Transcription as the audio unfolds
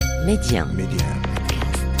Média.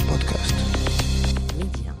 Podcast.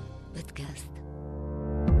 Média. Podcast.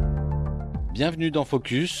 Bienvenue dans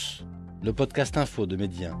Focus, le podcast info de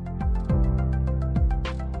Média.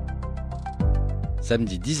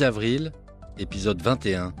 Samedi 10 avril, épisode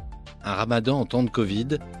 21, un Ramadan en temps de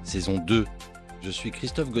Covid, saison 2. Je suis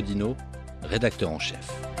Christophe Godineau, rédacteur en chef.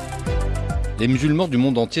 Les musulmans du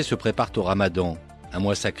monde entier se préparent au Ramadan, un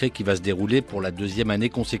mois sacré qui va se dérouler pour la deuxième année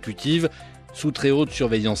consécutive, sous très haute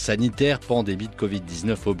surveillance sanitaire, pandémie de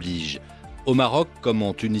Covid-19 oblige. Au Maroc, comme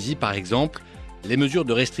en Tunisie par exemple, les mesures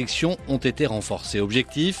de restriction ont été renforcées.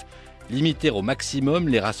 Objectif, limiter au maximum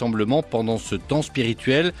les rassemblements pendant ce temps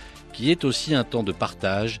spirituel qui est aussi un temps de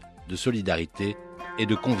partage, de solidarité et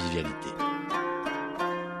de convivialité.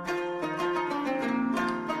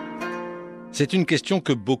 C'est une question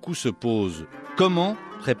que beaucoup se posent. Comment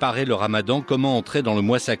préparer le Ramadan, comment entrer dans le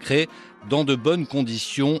mois sacré dans de bonnes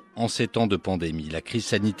conditions en ces temps de pandémie? La crise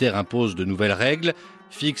sanitaire impose de nouvelles règles,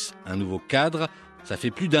 fixe un nouveau cadre. Ça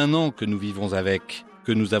fait plus d'un an que nous vivons avec,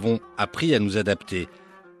 que nous avons appris à nous adapter.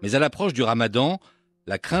 Mais à l'approche du Ramadan,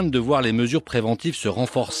 la crainte de voir les mesures préventives se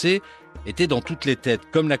renforcer était dans toutes les têtes,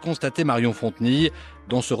 comme l'a constaté Marion Fontenille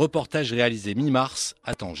dans ce reportage réalisé mi-mars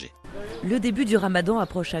à Tanger. Le début du Ramadan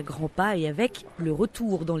approche à grands pas et avec le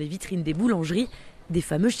retour dans les vitrines des boulangeries des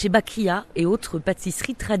fameux chebakia et autres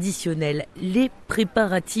pâtisseries traditionnelles. Les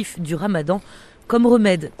préparatifs du Ramadan comme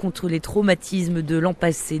remède contre les traumatismes de l'an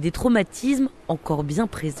passé, des traumatismes encore bien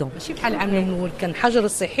présents.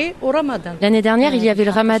 L'année dernière, il y avait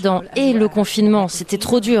le Ramadan et le confinement, c'était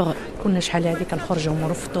trop dur.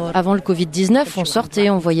 Avant le Covid-19, on sortait,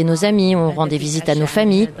 on voyait nos amis, on rendait visite à nos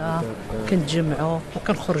familles.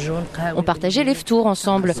 On partageait les ftours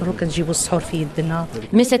ensemble.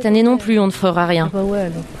 Mais cette année non plus, on ne fera rien.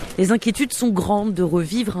 Les inquiétudes sont grandes de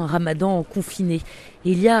revivre un Ramadan confiné.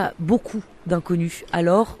 Et il y a beaucoup d'inconnus.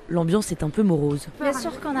 Alors, l'ambiance est un peu morose. Bien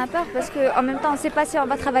sûr qu'on a peur parce qu'en même temps, on ne sait pas si on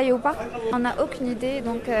va travailler ou pas. On n'a aucune idée,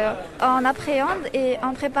 donc on appréhende et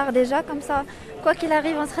on prépare déjà comme ça. Quoi qu'il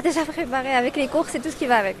arrive, on sera déjà préparé avec les courses et tout ce qui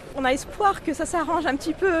va avec. On a espoir que ça s'arrange un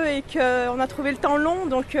petit peu et qu'on a trouvé le temps long,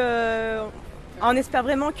 donc on espère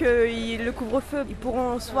vraiment que le couvre-feu, ils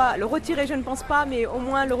pourront soit le retirer, je ne pense pas, mais au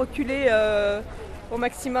moins le reculer au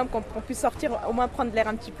maximum, qu'on puisse sortir, au moins prendre l'air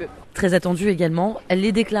un petit peu. Très attendu également,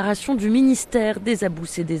 les déclarations du ministère des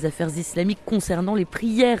Abous et des Affaires islamiques concernant les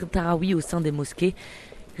prières tarawi au sein des mosquées.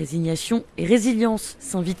 Résignation et résilience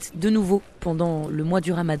s'invitent de nouveau pendant le mois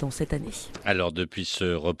du Ramadan cette année. Alors depuis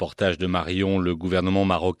ce reportage de Marion, le gouvernement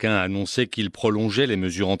marocain a annoncé qu'il prolongeait les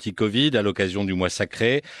mesures anti-Covid à l'occasion du mois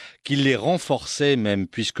sacré, qu'il les renforçait même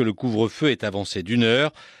puisque le couvre-feu est avancé d'1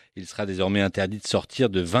 heure. Il sera désormais interdit de sortir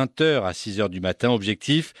de 20h à 6h du matin.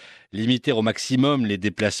 Objectif, limiter au maximum les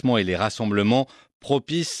déplacements et les rassemblements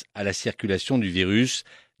propices à la circulation du virus.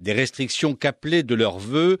 Des restrictions qu'appelaient de leur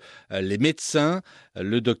vœu les médecins.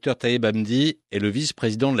 Le docteur Taïeb Hamdi est le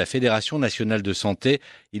vice-président de la Fédération nationale de santé.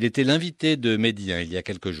 Il était l'invité de Médien il y a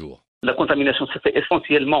quelques jours. La contamination se fait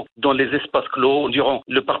essentiellement dans les espaces clos, durant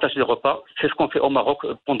le partage des repas. C'est ce qu'on fait au Maroc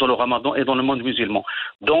pendant le Ramadan et dans le monde musulman.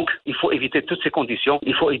 Donc, il faut éviter toutes ces conditions.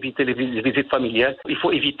 Il faut éviter les visites familiales. Il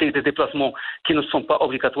faut éviter des déplacements qui ne sont pas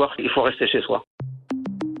obligatoires. Il faut rester chez soi.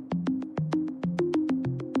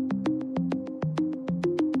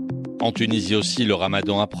 En Tunisie aussi, le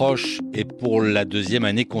Ramadan approche et pour la deuxième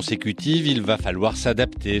année consécutive, il va falloir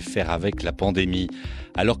s'adapter, faire avec la pandémie.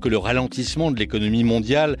 Alors que le ralentissement de l'économie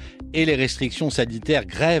mondiale et les restrictions sanitaires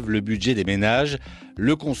grèvent le budget des ménages,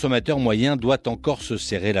 le consommateur moyen doit encore se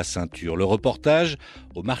serrer la ceinture. Le reportage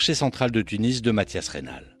au marché central de Tunis de Mathias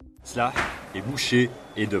Rénal. Cela est bouché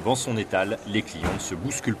et devant son étal, les clients ne se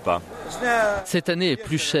bousculent pas. Cette année est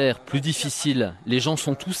plus chère, plus difficile. Les gens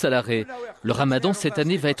sont tous à l'arrêt. Le Ramadan cette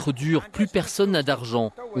année va être dur. Plus personne n'a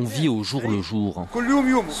d'argent. On vit au jour le jour.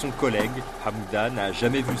 Son collègue, Hamouda, n'a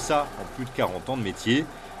jamais vu ça en plus de 40 ans de métier.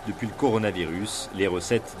 Depuis le coronavirus, les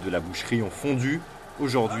recettes de la boucherie ont fondu.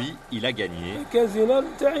 Aujourd'hui, il a gagné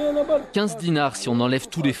 15 dinars si on enlève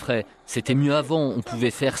tous les frais. C'était mieux avant, on pouvait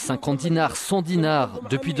faire 50 dinars, 100 dinars.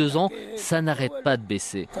 Depuis 2 ans, ça n'arrête pas de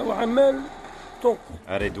baisser.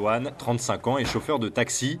 Redouane, 35 ans, est chauffeur de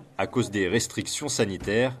taxi. À cause des restrictions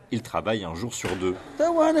sanitaires, il travaille un jour sur 2.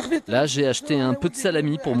 Là, j'ai acheté un peu de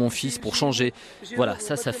salami pour mon fils pour changer. Voilà,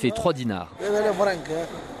 ça fait 3 dinars.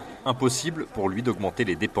 Impossible pour lui d'augmenter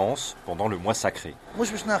les dépenses pendant le mois sacré.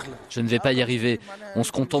 Je ne vais pas y arriver. On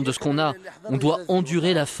se contente de ce qu'on a. On doit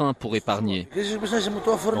endurer la faim pour épargner.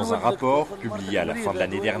 Dans un rapport publié à la fin de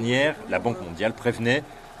l'année dernière, la Banque mondiale prévenait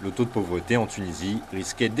le taux de pauvreté en Tunisie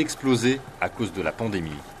risquait d'exploser à cause de la pandémie.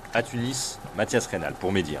 À Tunis, Mathias Rénal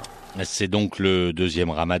pour Média. C'est donc le deuxième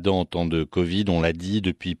Ramadan en temps de Covid, on l'a dit.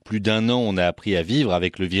 Depuis plus d'1 an, on a appris à vivre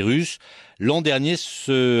avec le virus. L'an dernier,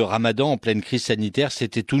 ce Ramadan en pleine crise sanitaire,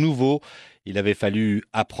 c'était tout nouveau. Il avait fallu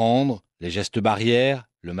apprendre les gestes barrières,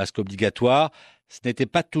 le masque obligatoire. Ce n'était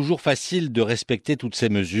pas toujours facile de respecter toutes ces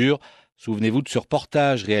mesures. Souvenez-vous de ce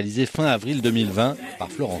reportage réalisé fin avril 2020 par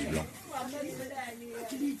Florence Blanc.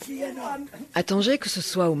 À Tanger, que ce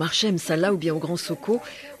soit au marché Msalla ou bien au Grand Soko,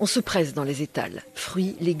 on se presse dans les étals.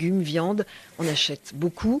 Fruits, légumes, viande, on achète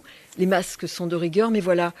beaucoup. Les masques sont de rigueur, mais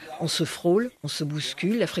voilà, on se frôle, on se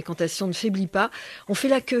bouscule, la fréquentation ne faiblit pas. On fait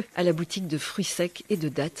la queue à la boutique de fruits secs et de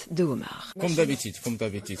dattes de homard. Comme d'habitude,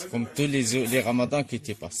 comme tous les ramadans qui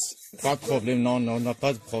te passent. Pas de problème, non, on n'a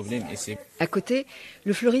pas de problème ici. À côté,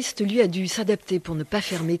 le fleuriste, lui, a dû s'adapter pour ne pas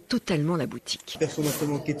fermer totalement la boutique. Personne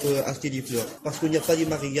qui peut acheter des fleurs, parce qu'il n'y a pas de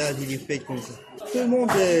mariage et des fêtes comme ça. Tout le monde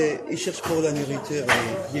il cherche pour la nourriture,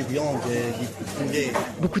 des viandes, des poulets.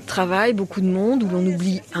 Beaucoup de travail, beaucoup de monde, où l'on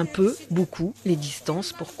oublie un peu, beaucoup, les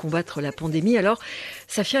distances pour combattre la pandémie. Alors,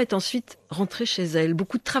 Safia est ensuite rentrée chez elle.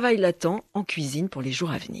 Beaucoup de travail l'attend en cuisine pour les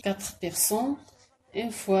jours à venir. 4 personnes.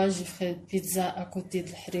 Une fois, j'ai fait une pizza à côté de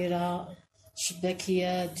l'Hrira,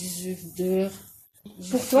 Shbakia, 18 d'heures.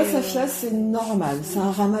 Pour toi, Safia, c'est normal, c'est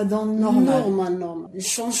un ramadan normal. Normal. Je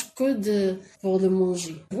change que pour le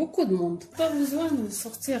manger. Beaucoup de monde. Pas besoin de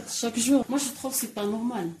sortir chaque jour. Moi, je trouve que c'est pas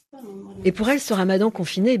normal. Et pour elle, ce ramadan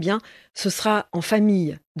confiné, eh bien, ce sera en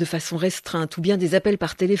famille, de façon restreinte, ou bien des appels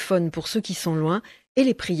par téléphone pour ceux qui sont loin, et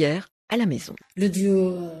les prières à la maison. Le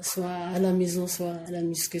Dieu, soit à la maison, soit à la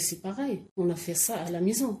mosquée, c'est pareil. On a fait ça à la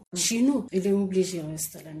maison. Chez nous, il est obligé de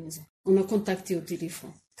rester à la maison. On a contacté au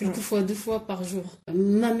téléphone. Quelquefois 2 fois par jour.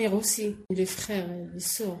 Ma mère aussi. Les frères et les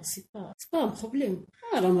sœurs, c'est pas un problème.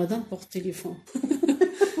 Ramadan pour téléphone.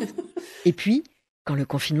 Et puis, quand le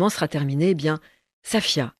confinement sera terminé, eh bien,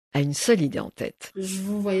 Safia a une seule idée en tête. Je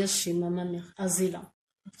veux voyager chez ma mère, à Zéla.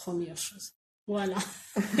 Première chose. Voilà.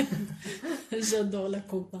 J'adore la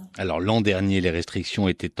campagne. Alors l'an dernier, les restrictions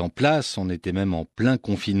étaient en place, on était même en plein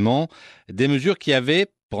confinement. Des mesures qui avaient,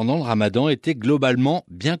 pendant le Ramadan, été globalement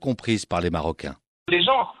bien comprises par les Marocains. Les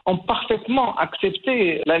gens ont parfaitement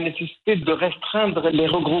accepté la nécessité de restreindre les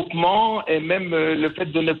regroupements et même le fait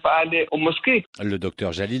de ne pas aller aux mosquées. Le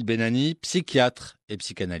docteur Jalil Benani, psychiatre et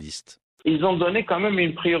psychanalyste. Ils ont donné quand même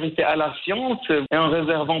une priorité à la science et en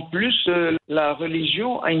réservant plus la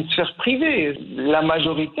religion à une sphère privée. La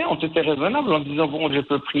majorité ont été raisonnables en disant « bon, je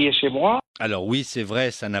peux prier chez moi ». Alors oui, c'est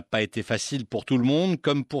vrai, ça n'a pas été facile pour tout le monde,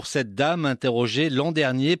 comme pour cette dame interrogée l'an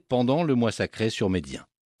dernier pendant le mois sacré sur Médien.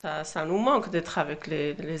 Ça nous manque d'être avec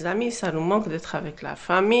les amis, ça nous manque d'être avec la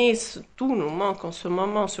famille, tout nous manque en ce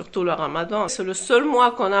moment, surtout le Ramadan. C'est le seul mois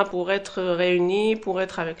qu'on a pour être réunis, pour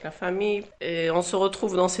être avec la famille. Et on se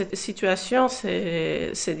retrouve dans cette situation,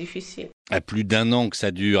 c'est difficile. À plus d'1 an que ça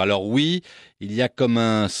dure. Alors oui, il y a comme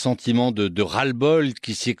un sentiment de ras-le-bol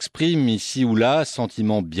qui s'exprime ici ou là,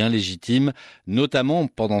 sentiment bien légitime, notamment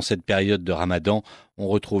pendant cette période de Ramadan. On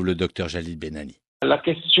retrouve le docteur Jalil Benani. La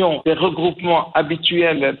question des regroupements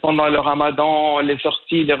habituels pendant le Ramadan, les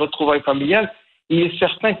sorties, les retrouvailles familiales, il est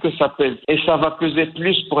certain que ça pèse. Et ça va peser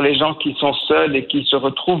plus pour les gens qui sont seuls et qui se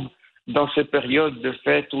retrouvent dans ces périodes de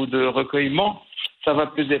fête ou de recueillement. Ça va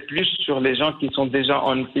peser plus sur les gens qui sont déjà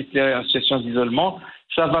en situation d'isolement.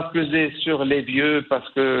 Ça va peser sur les vieux parce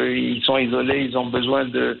qu'ils sont isolés, ils ont besoin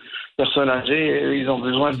de personnes âgées, ils ont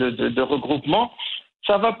besoin de regroupements.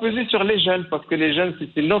 Ça va peser sur les jeunes, parce que les jeunes,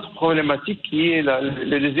 c'est une autre problématique qui est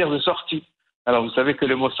le désir de sortie. Alors, vous savez que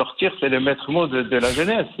le mot sortir, c'est le maître mot de la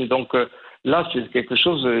jeunesse. Et donc, là, c'est quelque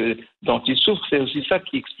chose dont ils souffrent. C'est aussi ça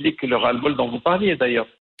qui explique le ras-le-bol dont vous parliez, d'ailleurs.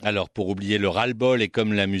 Alors, pour oublier le ras-le-bol et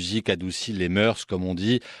comme la musique adoucit les mœurs, comme on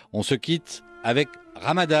dit, on se quitte avec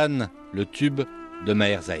Ramadan, le tube de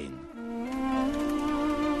Maher Zain.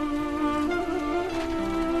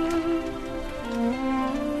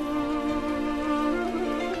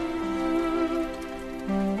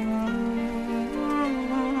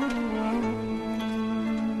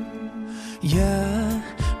 يا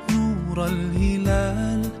نور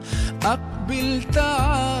الهلال أقبل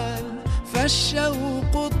تعال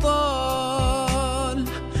فالشوق طال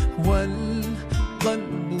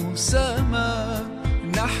والقلب سما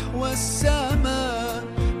نحو السماء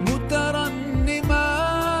مترنما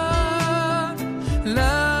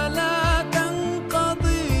لا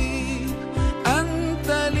تنقضي أنت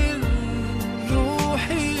للروح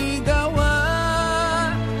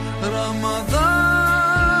دواء رمضان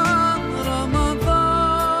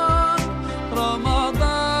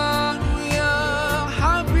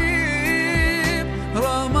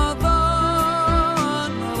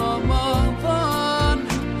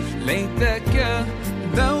ليتك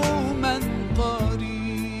دوما قد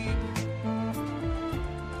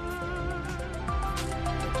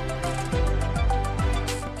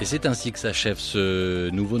Et c'est ainsi que s'achève ce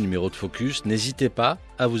nouveau numéro de Focus. N'hésitez pas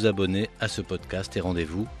à vous abonner à ce podcast et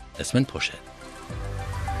rendez-vous la semaine prochaine.